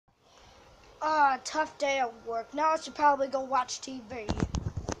Tough day at work. Now I should probably go watch TV.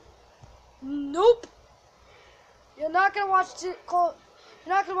 Nope. You're not gonna watch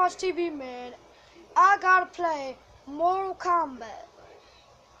TV, man. I gotta play Mortal Kombat.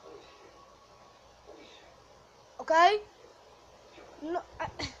 Okay? No, I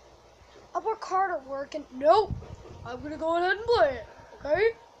work hard at work, and nope. I'm gonna go ahead and play it.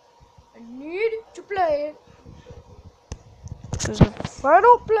 Okay? I need to play it. Because if I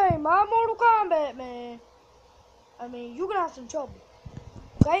don't play my Mortal Kombat, man, I mean, you're gonna have some trouble.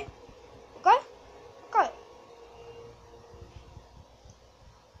 Okay? Okay? Okay.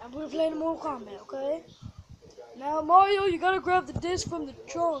 I'm gonna play the Mortal Kombat, okay? Now, Mario, you gotta grab the disc from the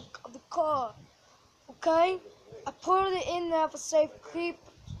trunk of the car. Okay? I put it in there for safe keep.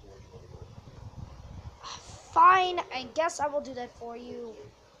 Fine, I guess I will do that for you.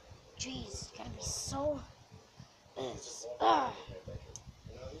 Jeez, it's gonna be so...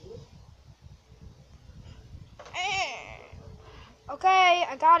 Okay,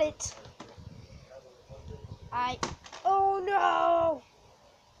 I got it. Oh no!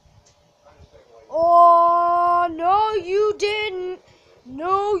 Oh, no you didn't.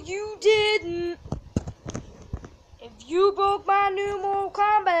 No you didn't. If you broke my new Mortal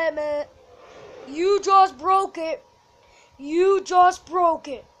Kombat, man, you just broke it. You just broke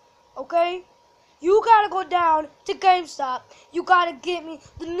it. Okay? You gotta go down to GameStop. You gotta get me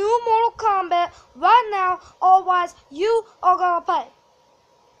the new Mortal Kombat right now, otherwise you are gonna pay.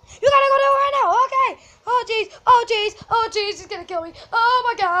 You gotta go there right now, okay? Oh jeez, oh jeez, oh jeez, he's gonna kill me. Oh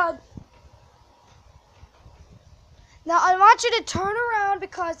my god. Now I want you to turn around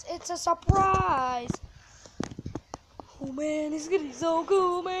because it's a surprise. Oh man, this is gonna be so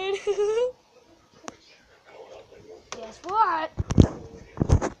cool, man. Guess what?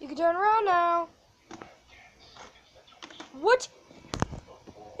 You can turn around now. What?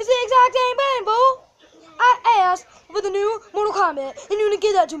 It's the exact same thing, boo. I asked for the new Mortal Kombat, and you didn't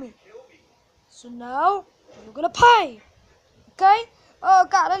give that to me. So now, you're gonna pay. Okay? Oh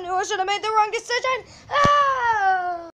God, I knew I should have made the wrong decision. Ah!